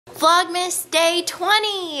Vlogmas day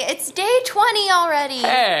 20. It's day 20 already.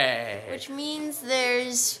 Hey. Which means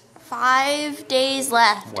there's 5 days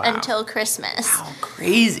left until Christmas. Wow,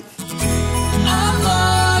 crazy. I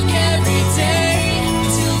vlog every day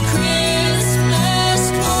till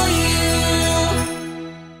Christmas for you.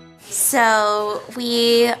 So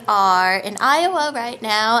we are in Iowa right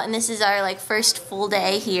now, and this is our first full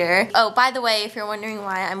day here. Oh, by the way, if you're wondering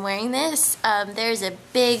why I'm wearing this, there's a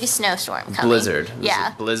big snowstorm coming. Blizzard. Yeah.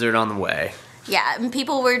 There's a blizzard on the way. Yeah, and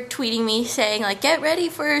people were tweeting me saying get ready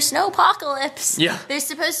for snowpocalypse. Yeah. There's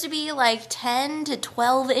supposed to be 10 to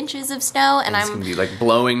 12 inches of snow, and It's gonna be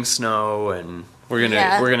blowing snow, and we're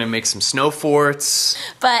gonna make some snow forts.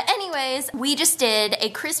 But anyways, we just did a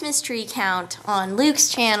Christmas tree count on Luke's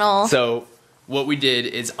channel. So what we did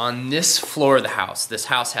is on this floor of the house, this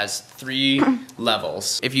house has 3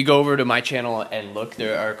 levels. If you go over to my channel and look,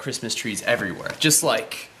 there are Christmas trees everywhere. Just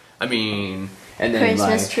and then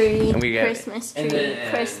Christmas tree, and we got, Christmas tree, and then,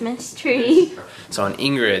 Christmas tree. So on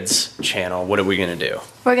Ingrid's channel, what are we gonna do?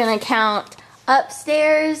 We're gonna count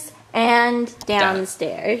upstairs and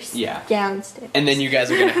downstairs. Yeah. Downstairs. And then you guys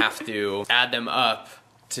are gonna have to add them up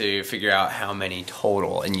to figure out how many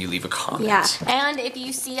total, and you leave a comment. Yeah. And if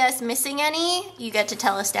you see us missing any, you get to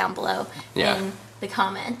tell us down below in the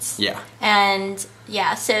comments. Yeah. And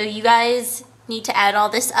yeah, so you guys need to add all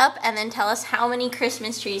this up and then tell us how many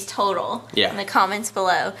Christmas trees total in the comments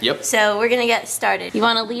below. Yep. So we're gonna get started. You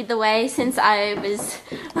wanna lead the way since I was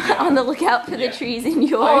on the lookout for the trees in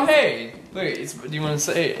yours? Oh, hey! Look, do you want to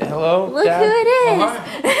say hello, Look Dad? who it is! Oh,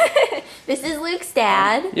 hi. This is Luke's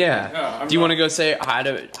dad. Yeah. Do you want to go say hi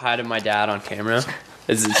to my dad on camera?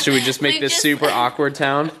 Should we just make Luke this just super awkward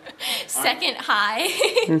town? Second hi.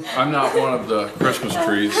 I'm not one of the Christmas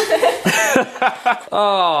trees.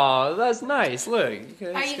 Oh, that's nice. Look.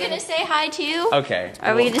 Are you gonna say hi too? Okay.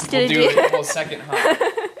 Are we just gonna do a whole second hi?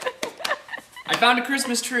 I found a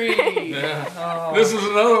Christmas tree. Yeah. Oh. This is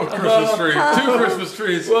another Christmas tree. 2 Christmas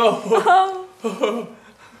trees. Whoa.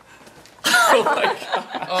 Oh my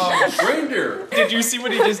god. Reindeer. Did you see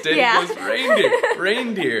what he just did? Yeah. He goes, reindeer.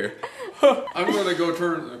 Reindeer. I'm gonna go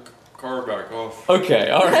turn the car back off.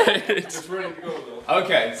 Okay, alright. It's ready to go though.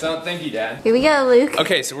 Okay, so thank you, Dad. Here we go, Luke.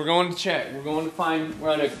 Okay, so we're going to check. We're going to find,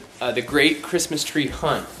 we're on the Great Christmas Tree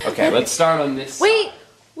Hunt. Okay, let's start on this Wait, side.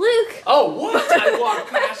 Luke. Oh, what? I walked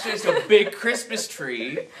past just a big Christmas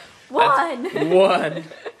tree. 1. 1.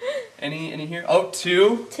 Any here? Oh,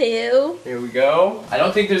 2. 2. Here we go. I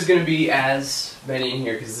don't think there's going to be as many in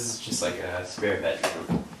here because this is just like a spare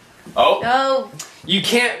bedroom. Oh. Oh. You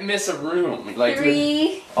can't miss a room.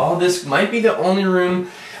 3. Oh, this might be the only room.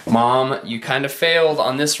 Mom, you kind of failed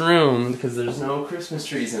on this room because there's no Christmas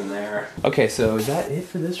trees in there. Okay, so is that it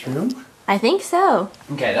for this room? I think so.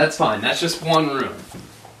 Okay, that's fine. That's just 1 room.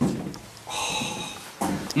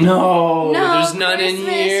 No, there's none in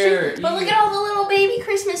here. But look at all the little baby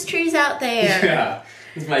Christmas trees out there. Yeah,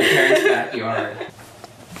 it's my parents' backyard.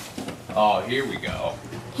 Oh, here we go.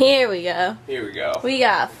 Here we go. Here we go. We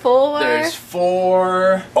got 4. There's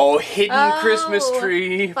 4. Oh, hidden Oh, Christmas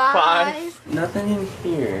tree. 5. Nothing in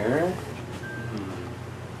here.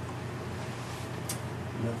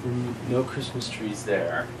 Nothing. No Christmas trees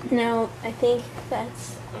there. No, I think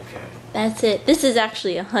that's Okay. it. This is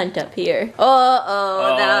actually a hunt up here.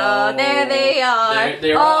 Oh, no. There they are.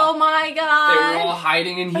 They're oh all- my They god. were all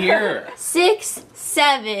hiding in here. 6,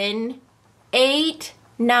 7, 8,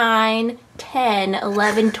 9, 10,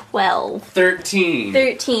 11, 12. 13.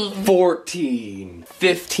 13. 14.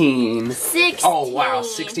 15. 16. Oh wow,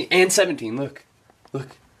 16 and 17. Look.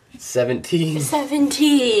 17.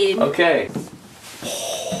 17. Okay.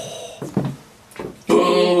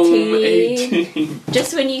 Boom, 18.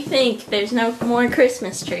 Just when you think there's no more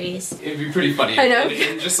Christmas trees. It'd be pretty funny. I know.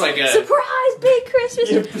 Just like a Surprise, big Christmas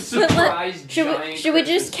tree. surprise giant. Should we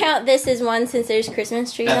just count this as 1 since there's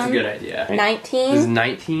Christmas trees That's on a good idea. 19? This is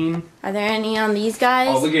 19. Are there any on these guys?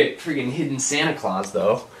 Oh, look at freaking hidden Santa Claus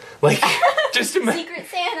though. Just imagine. Secret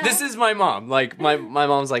Santa. This is my mom. My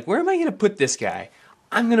mom's like, where am I gonna put this guy?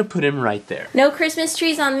 I'm gonna put him right there. No Christmas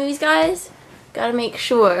trees on these guys? Gotta make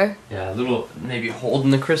sure. Yeah, a little maybe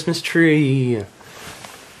holding the Christmas tree.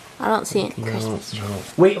 I don't see any Christmas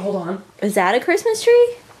trees. Wait, hold on. Is that a Christmas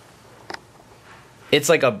tree? It's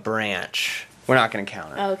like a branch. We're not gonna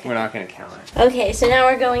count it. Okay. We're not gonna count it. Okay, so now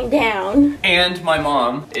we're going down. And my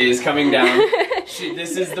mom is coming down.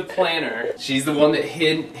 This is the planner. She's the one that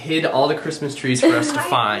hid all the Christmas trees for us to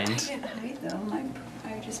find. I didn't hide them.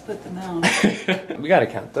 I just put them out. We gotta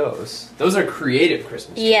count those. Those are creative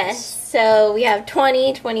Christmas trees. Yes, so we have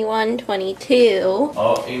 20, 21, 22.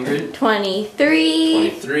 Oh, Ingrid. 23.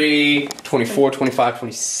 23, 24, 25,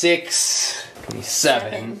 26.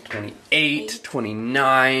 27, 28,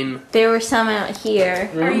 29. There were some out here.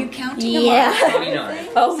 Are you counting them Yeah. all? 29.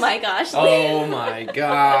 Oh my gosh. Oh my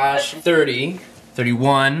gosh. 30,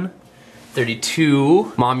 31,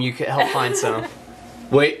 32. Mom, you can help find some.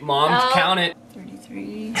 Wait, Mom, Oh. count it.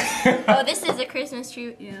 33. Oh, this is a Christmas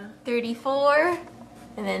tree. Yeah. 34.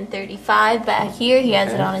 And then 35 back here. He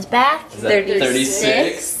has it on his back. Is that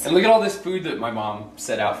 36? And look at all this food that my mom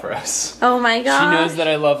set out for us. Oh my gosh. She knows that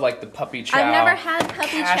I love like the puppy chow. I've never had puppy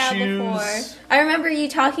chow cashews. before. I remember you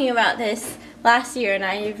talking about this last year and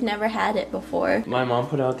I've never had it before. My mom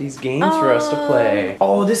put out these games for us to play.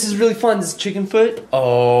 Oh, this is really fun. This chicken foot.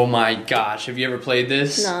 Oh my gosh. Have you ever played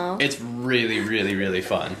this? No. It's really, really, really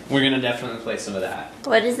fun. We're gonna definitely play some of that.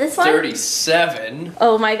 What is this one? 37.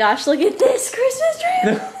 Oh my gosh, look at this Christmas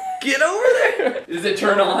tree. Get over there. Does it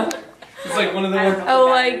turn on? It's like one of the I don't ones. know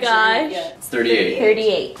Oh if the my batteries are gosh. yet. It's 38.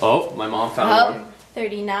 38. Oh, my mom found Oh, one.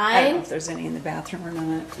 39. I don't know if there's any in the bathroom or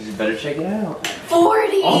not. You better check it out.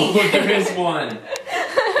 40. Oh, there is one.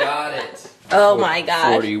 Got it. Oh my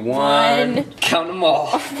gosh. 41. Count them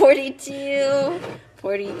all. 42,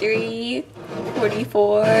 43,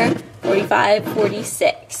 44, 45,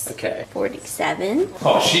 46. Okay. 47.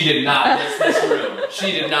 Oh, she did not miss this room.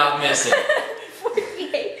 She did not miss it.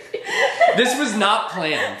 48. This was not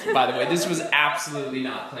planned, by the way. This was absolutely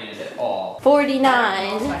not planned at all.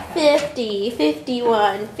 49, 50,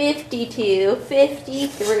 51, 52,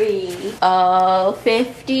 53. Oh,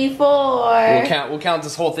 54. We'll count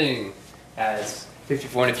this whole thing as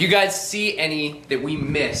 54. And if you guys see any that we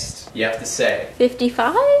missed, you have to say.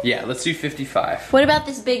 55? Yeah, let's do 55. What about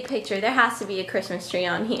this big picture? There has to be a Christmas tree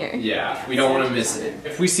on here. Yeah, we don't want to miss it.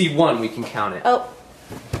 If we see one, we can count it. Oh,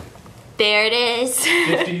 there it is.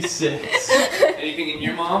 56. Anything in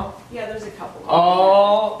your mom? Yeah, there's a couple.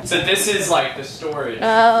 Oh, so this is like the storage.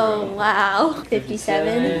 Oh, room. wow. 57.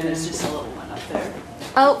 There's just a little one up there.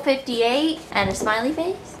 Oh, 58. And a smiley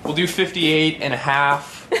face. We'll do 58 and a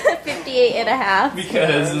half 58 and a half.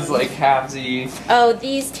 because it's like halvesy. Oh,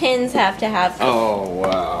 these tins have to have. Oh,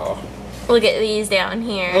 wow. Look at these down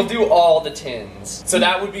here. We'll do all the tins. So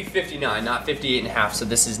that would be 59, not 58 and a half. So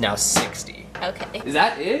this is now 60. Okay. Is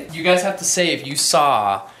that it? You guys have to say if you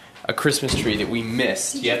saw a Christmas tree that we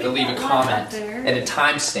missed. You have to leave a comment and a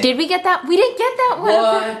timestamp. Did we get that? We didn't get that one.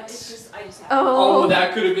 What? I just have Oh,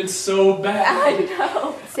 that could have been so I bad.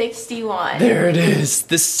 know. 61. There it is,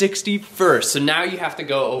 the 61st. So now you have to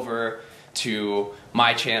go over to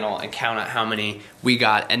my channel and count out how many we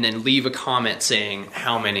got and then leave a comment saying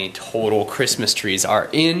how many total Christmas trees are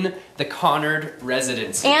in the Conard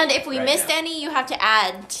residency. And if we right missed now. any, you have to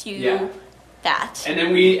add to Yeah. that. And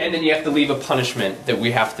then you have to leave a punishment that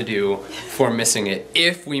we have to do for missing it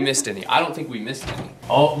if we missed any. I don't think we missed any.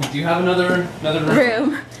 Oh, we do have another room.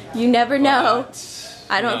 Room. You never know. But,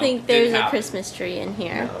 I don't no, think there's didn't a happen. Christmas tree in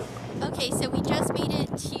here. Okay, so we just made it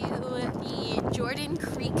to the Jordan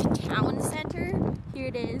Creek Town Center. Here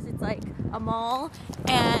it is. It's like a mall,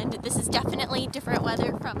 and this is definitely different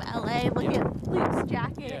weather from LA. Look at Luke's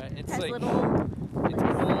jacket. Yeah, it's has like- little It's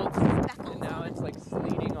cold, speckles. and now it's like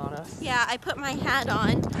sleeting on us. Yeah, I put my hat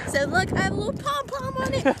on. So look, I have a little pom-pom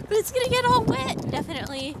on it, but it's gonna get all wet.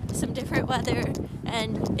 Definitely some different weather,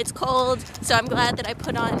 and it's cold, so I'm glad that I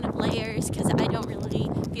put on layers because I don't really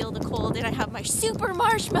feel the cold, and I have my super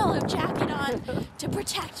marshmallow jacket on to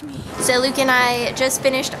protect me. So Luke and I just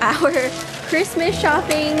finished our Christmas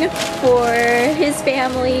shopping for his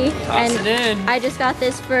family, Toss and it in. I just got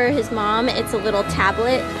this for his mom. It's a little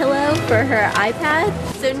tablet pillow for her iPad.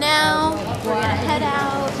 So now we're gonna head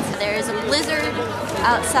out. There's a blizzard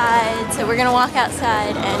outside, so we're gonna walk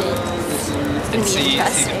outside and it's And gonna be see the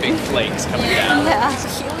interesting. big flakes coming down. Yeah,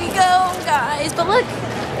 here we go, guys. But look,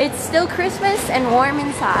 it's still Christmas and warm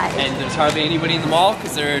inside. And there's hardly anybody in the mall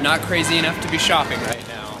because they're not crazy enough to be shopping right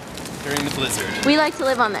now during the blizzard. We like to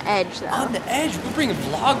live on the edge, though. On the edge, we're bringing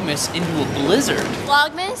Vlogmas into a blizzard.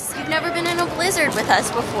 Vlogmas, you've never been in a blizzard with us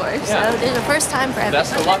before, so Yeah. there's a first time for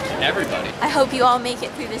Best of everybody. luck to everybody. I hope you all make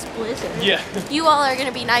it through this blizzard. Yeah. You all are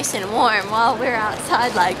gonna be nice and warm while we're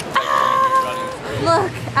outside like, ah!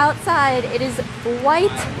 Look, outside it is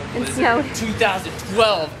white and snowy.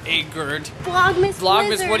 2012, Gerd. Vlogmas Vlogmas,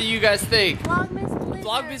 blizzard. what do you guys think? Vlogmas blizzard.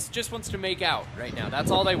 Vlogmas just wants to make out right now. That's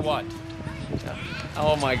all they want.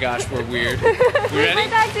 Oh my gosh, we're weird. We My ready?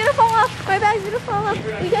 bag's gonna fall off. My bag's gonna fall off.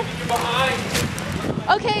 We got.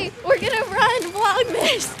 Behind. Okay, we're gonna run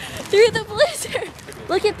Vlogmas through the blizzard.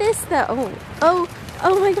 Look at this though.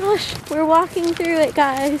 Oh my gosh. We're walking through it,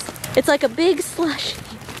 guys. It's like a big slush.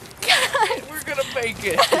 Guys. We're gonna make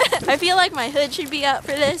it. I feel like my hood should be out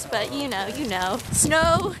for this, but you know.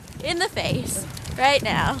 Snow in the face. right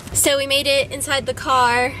now. So we made it inside the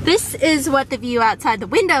car. This is what the view outside the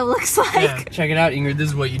window looks like. Yeah, check it out, Ingrid. This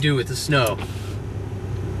is what you do with the snow.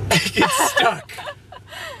 It gets stuck.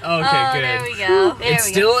 Okay, Oh, good. there we go. There It's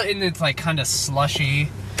we still in its like kind of slushy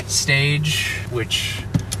stage, which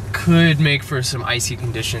could make for some icy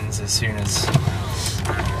conditions as soon as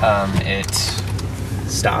it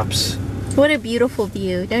stops. What a beautiful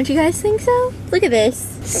view. Don't you guys think so? Look at this.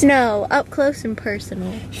 Snow, up close and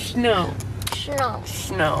personal. Snow. Snow.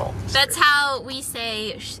 Snow. That's how we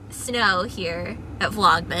say snow here at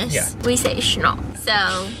Vlogmas. Yeah. We say snow.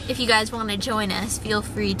 So if you guys want to join us, feel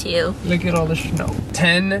free to. Look at all the snow.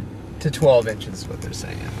 10 to 12 inches is what they're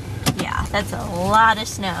saying. Yeah, that's a lot of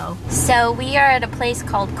snow. So we are at a place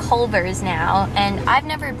called Culver's now, and I've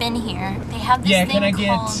never been here. They have this thing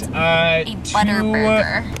called a butter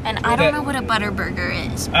burger, and I don't know what a butter burger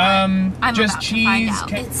is. But I'm just about cheese. to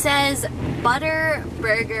find out. It says Butter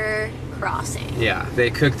Burger Crossing. Yeah, they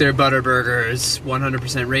cook their butter burgers,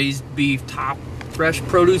 100% raised beef, top fresh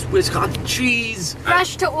produce, Wisconsin cheese.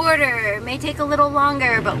 Fresh to order. May take a little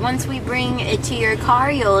longer, but once we bring it to your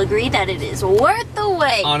car, you'll agree that it is worth the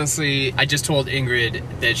wait. Honestly, I just told Ingrid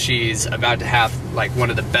that she's about to have like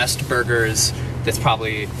one of the best burgers that's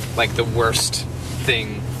probably like the worst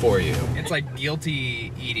thing for you. It's like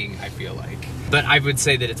guilty eating, I feel like. But I would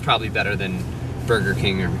say that it's probably better than Burger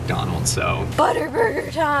King or McDonald's, so. Butter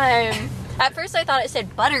burger time. At first I thought it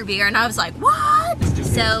said butterbeer and I was like, what?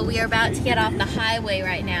 So we are about to get off the highway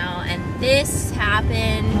right now and this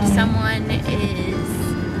happened. Someone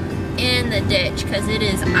is in the ditch because it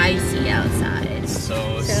is icy outside.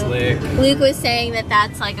 So slick. Luke was saying that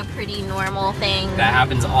that's like a pretty normal thing. That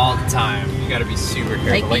happens all the time. You gotta be super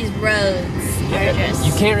careful. Like these roads are just...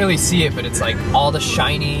 You can't really see it, but it's like all the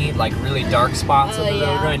shiny, like really dark spots of the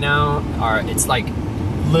road right now are, it's like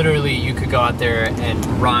literally you could go out there and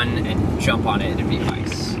run and jump on it and it'd be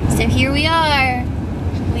ice. So here we are.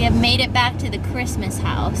 We have made it back to the Christmas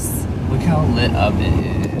house. Look how lit up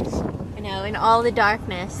it is. I know, in all the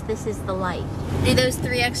darkness, this is the light. Do those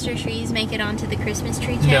 3 extra trees make it onto the Christmas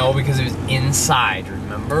tree count? No, because it was inside,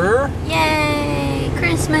 remember? Yay!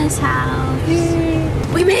 Christmas house. Yay.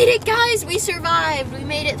 We made it, guys! We survived! We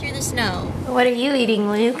made it through the snow. What are you eating,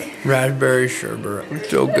 Luke? Raspberry sherbet. It's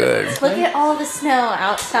so good. Look at all the snow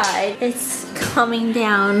outside. It's coming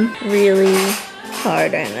down really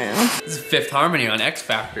hard right now. This is Fifth Harmony on X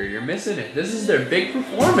Factor. You're missing it. This is their big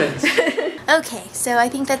performance. Okay, so I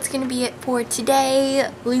think that's gonna be it for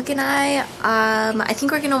today. Luke and I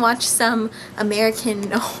think we're gonna watch some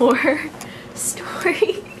American Horror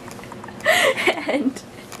Story. And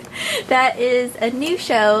that is a new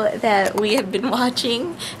show that we have been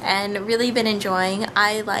watching and really been enjoying.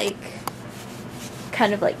 I like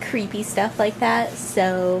kind of like creepy stuff like that,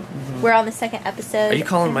 so we're on the 2nd episode. Are you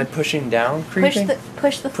calling my pushing down creeping?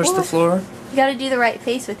 Push the floor. You gotta do the right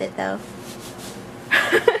face with it though.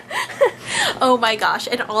 Oh my gosh,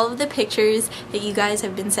 and all of the pictures that you guys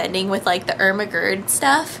have been sending with like the Irma Gerd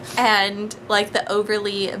stuff and like the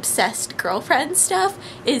overly obsessed girlfriend stuff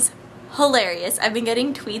is hilarious. I've been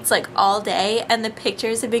getting tweets like all day and the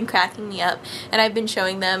pictures have been cracking me up and I've been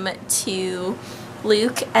showing them to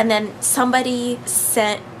Luke, and then somebody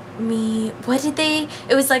sent me,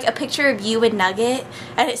 it was like a picture of you and Nugget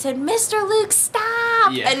and it said, Mr. Luke,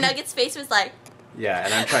 stop! Yeah. And Nugget's face was like, Yeah,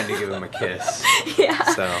 and I'm trying to give him a kiss. yeah,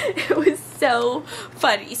 So. it was so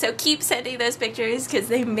funny. So keep sending those pictures because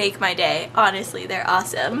they make my day. Honestly, they're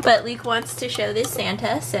awesome. But Luke wants to show this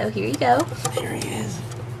Santa, so here you go. Here he is.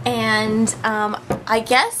 And I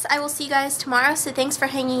guess I will see you guys tomorrow. So thanks for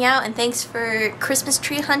hanging out and thanks for Christmas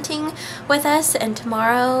tree hunting with us. And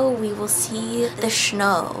tomorrow we will see the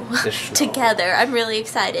snow together. I'm really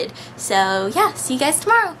excited. So yeah, see you guys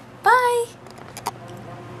tomorrow. Bye.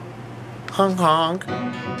 Honk honk.